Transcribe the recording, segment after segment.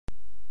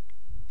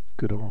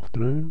Good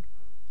afternoon.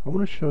 I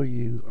want to show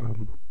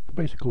you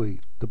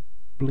basically the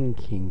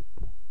blinking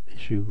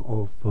issue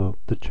of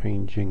the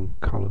changing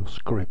color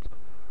script.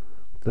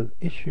 The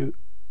issue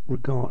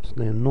regards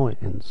the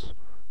annoyance.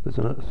 There's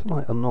a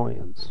slight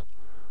annoyance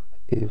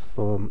if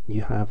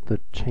you have the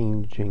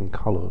changing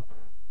color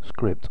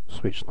script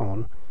switched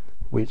on,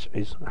 which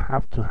is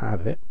have to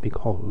have it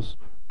because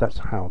that's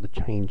how the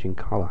changing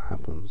color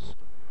happens.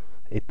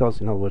 It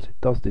does, in other words,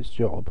 it does this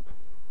job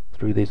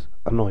through this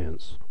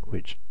annoyance,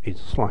 which is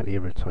slightly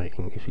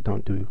irritating if you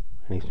don't do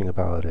anything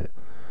about it.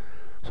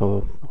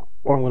 So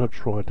what I'm going to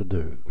try to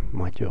do,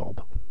 my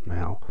job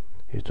now,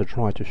 is to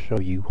try to show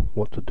you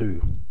what to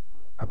do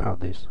about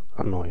this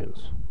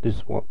annoyance. This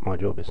is what my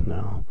job is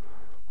now.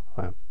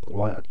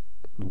 What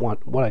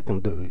I can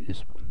do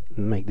is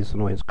make this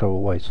annoyance go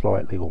away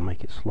slightly, or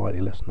make it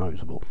slightly less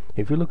noticeable.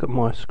 If you look at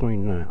my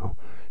screen now,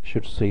 you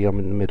should see I'm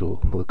in the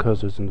middle, well, the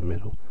cursor's in the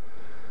middle.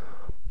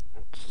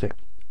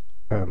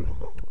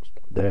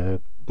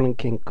 The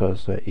blinking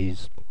cursor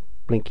is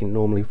blinking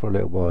normally for a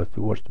little while. If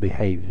you watch the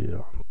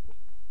behavior,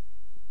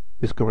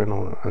 it's going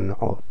on and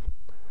off,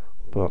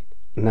 but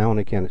now and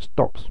again it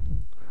stops.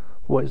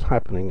 What is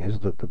happening is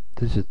that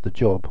this is the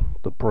job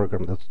the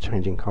program that's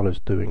changing colors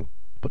doing,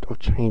 but of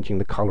changing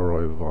the color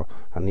over,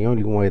 and the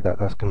only way that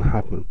that's going to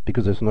happen,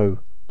 because there's no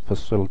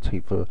facility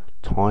for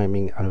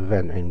timing an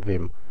event in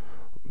Vim,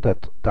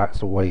 that's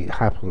the way it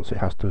happens. It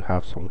has to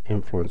have some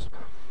influence,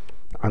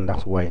 and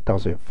that's the way it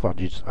does it.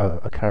 Fudges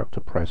a character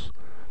press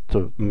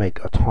to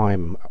make a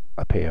time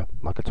appear,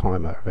 like a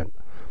timer event,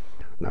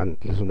 and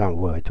there's no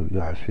way to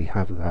actually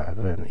have that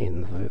event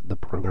in the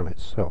program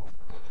itself.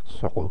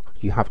 So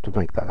you have to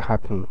make that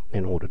happen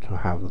in order to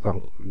have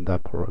the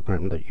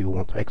program that you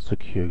want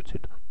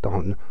executed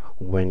done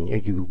when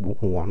you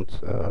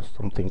want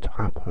something to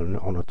happen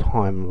on a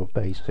timer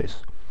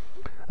basis.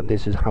 And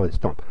this is how it's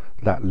done.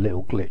 That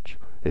little glitch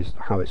is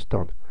how it's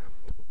done.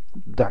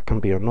 That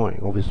can be annoying,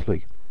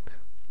 obviously.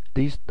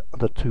 These are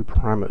the two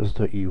parameters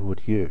that you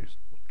would use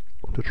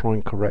to try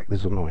and correct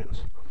this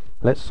annoyance.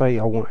 Let's say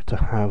I wanted to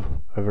have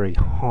a very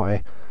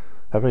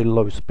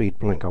low speed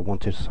blink. I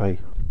wanted to say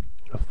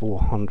a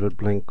 400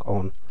 blink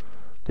on.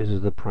 This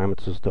is the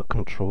parameters that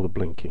control the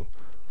blinking.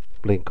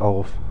 Blink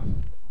off,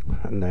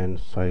 and then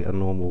say a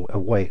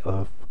wait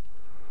of.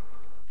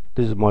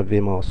 This is my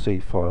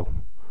vimrc file.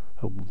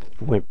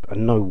 A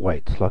no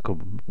wait, like a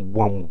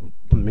 1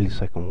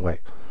 millisecond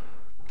wait.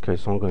 Okay,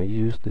 so I'm going to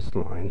use this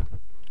line.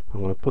 I'm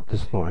going to put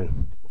this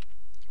line.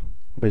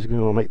 Basically,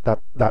 I'm going to make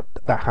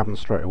that happen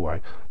straight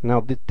away.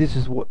 Now, this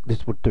is what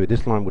this would do.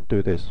 This line would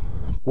do this.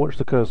 Watch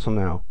the cursor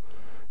now.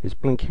 It's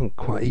blinking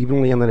quite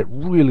evenly, and then it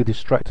really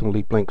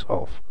distractingly blinks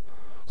off.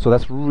 So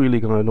that's really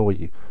going to annoy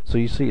you. So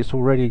you see, it's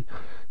already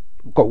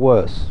got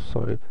worse.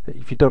 So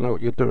if you don't know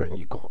what you're doing,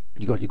 you got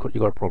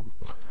a problem.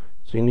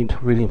 So you need to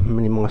really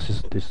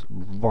minimize this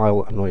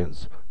vile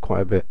annoyance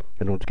quite a bit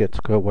in order to get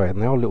to go away.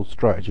 And there are little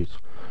strategies.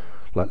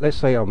 Like, let's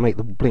say I'll make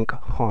the blink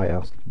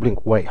higher,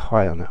 blink weight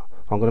higher now.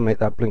 I'm going to make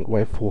that blink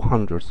weight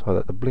 400, so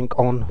that the blink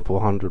on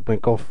 400,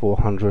 blink off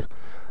 400,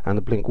 and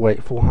the blink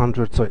weight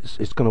 400. So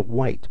it's going to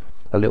wait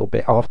a little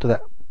bit after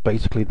that.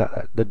 Basically,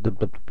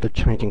 the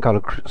changing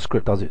color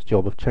script does its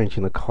job of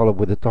changing the color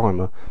with the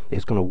timer.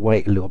 It's going to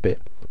wait a little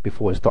bit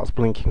before it starts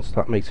blinking, so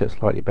that makes it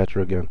slightly better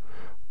again.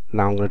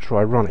 Now I'm going to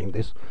try running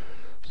this.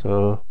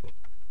 So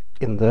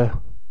in there,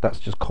 that's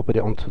just copied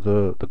it onto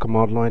the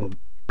command line.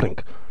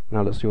 Blink.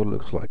 Now let's see what it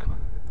looks like.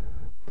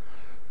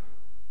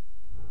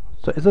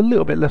 So it's a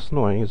little bit less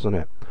annoying, isn't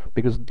it?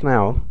 Because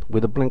now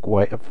with a blink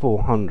weight of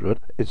 400,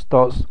 it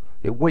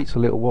waits a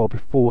little while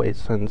before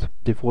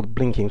the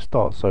blinking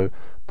starts. So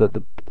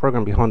the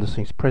program behind the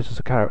scenes presses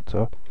a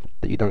character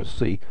that you don't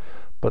see,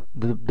 but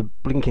the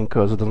blinking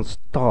cursor doesn't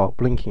start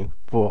blinking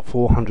for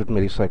 400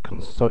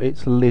 milliseconds. So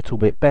it's a little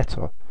bit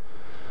better.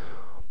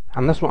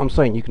 And that's what I'm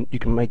saying. You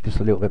can make this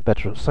a little bit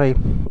better. Say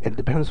it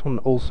depends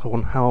also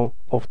on how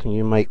often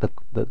you make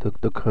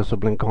the cursor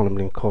blink on and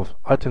blink off.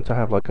 I tend to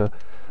have like a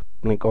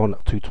blink on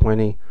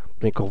 220,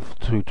 blink off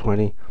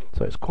 220.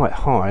 So it's quite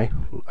high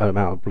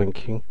amount of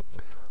blinking.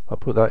 I'll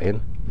put that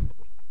in.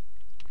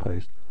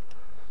 Paste.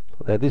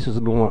 So there. This is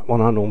the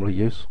one I normally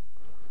use.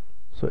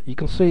 So you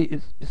can see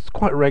it's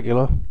quite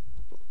regular.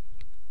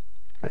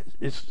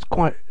 It's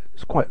quite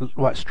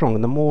strong,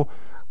 and the more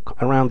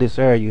around this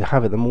area you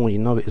have it, the more you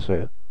notice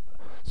it.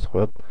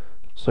 So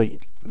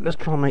let's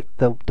try and make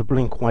the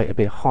blink weight a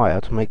bit higher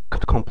to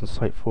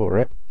compensate for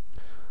it.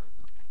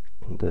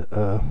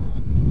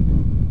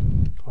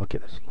 I'll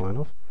get this line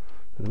off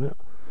in a minute.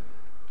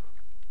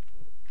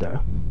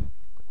 There.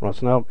 Right,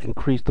 so now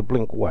increase the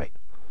blink weight.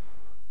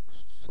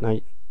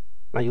 So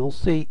now you'll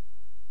see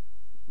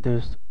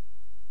there's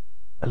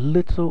a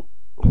little,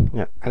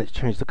 yeah, and it's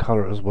changed the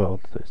color as well.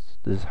 This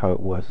is how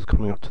it works. It's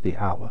coming up to the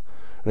hour,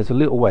 and there's a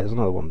little weight. There's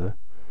another one there.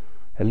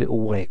 A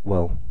little weight.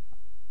 Well.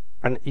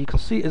 And you can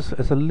see it's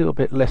a little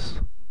bit less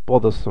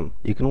bothersome.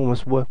 You can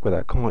almost work with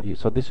that, can't you?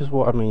 So this is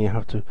what I mean. You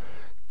have to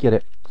get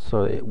it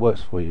so it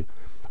works for you.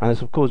 And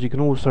of course, you can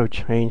also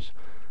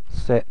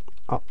set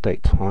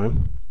update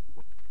time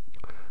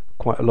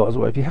quite a lot as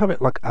well. If you have it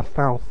like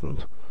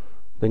 1,000,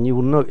 then you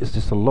will notice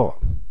this a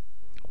lot.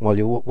 While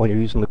you're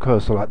using the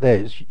cursor like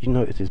this, you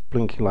notice it's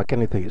blinking like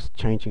anything. It's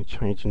changing,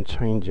 changing,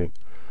 changing.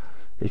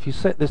 If you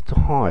set this to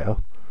higher,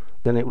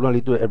 then it will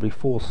only do it every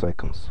 4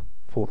 seconds.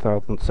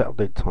 4,000 set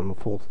update time of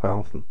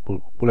 4,000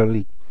 will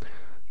only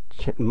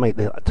make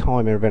the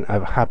timer event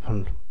ever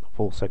happen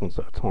 4 seconds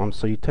at a time.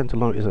 So you tend to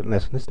notice it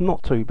less, and it's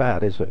not too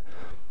bad, is it?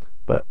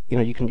 But you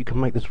know, you can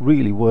make this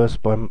really worse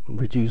by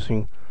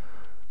reducing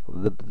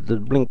the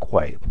blink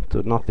weight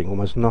to nothing,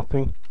 almost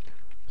nothing.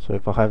 So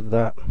if I have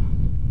that,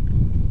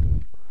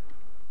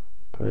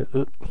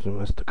 oops,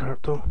 that's the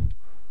character.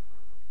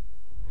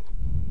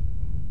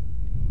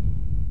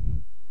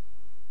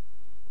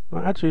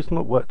 Well, actually, it's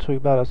not worked too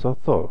bad as I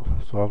thought.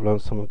 So I've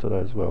learned something today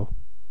as well.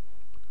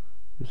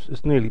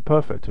 It's nearly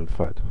perfect, in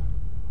fact.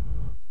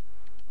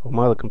 On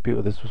my other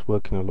computer, this was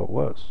working a lot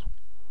worse.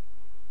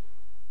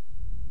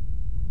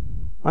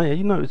 Oh yeah,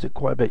 you notice it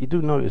quite a bit. You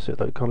do notice it,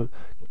 though. It kind of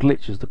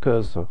glitches the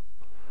cursor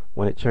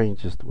when it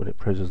changes, when it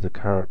presses the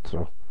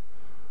character,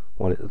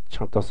 when it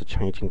does the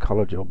changing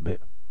color job bit.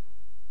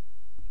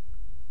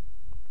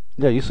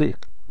 Yeah, you see,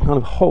 it kind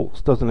of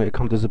halts, doesn't it? It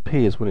kind of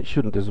disappears when it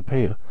shouldn't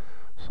disappear.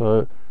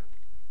 So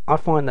I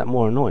find that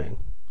more annoying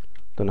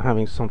than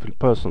having something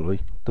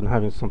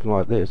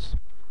like this,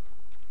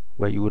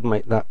 where you would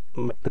make the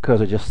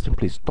cursor just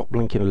simply stop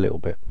blinking a little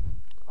bit.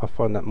 I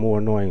find that more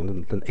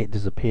annoying than it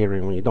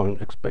disappearing when you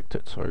don't expect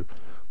it to,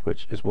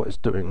 which is what it's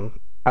doing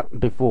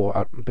before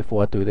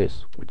I do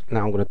this. Which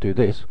now I'm going to do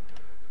this,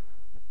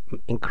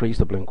 increase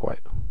the blink weight.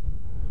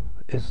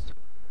 It's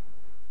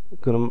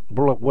going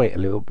to wait a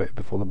little bit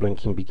before the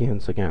blinking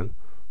begins again,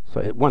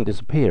 so it won't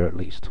disappear at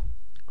least.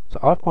 So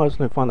I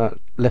personally find that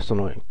less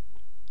annoying.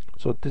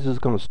 So this is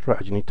the kind of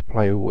strategy you need to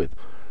play with,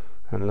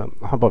 and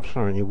I hope I've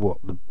shown you what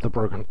the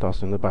program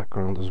does in the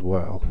background as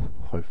well,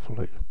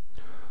 hopefully.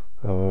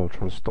 I'll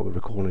try to stop the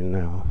recording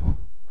now.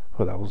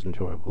 Hope that was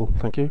enjoyable.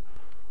 Thank you.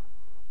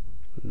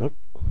 Nope.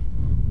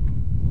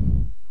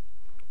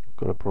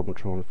 Got a problem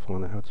trying to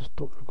find out how to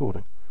stop the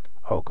recording.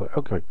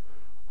 Okay.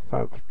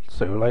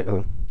 See you later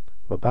then.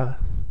 Bye bye.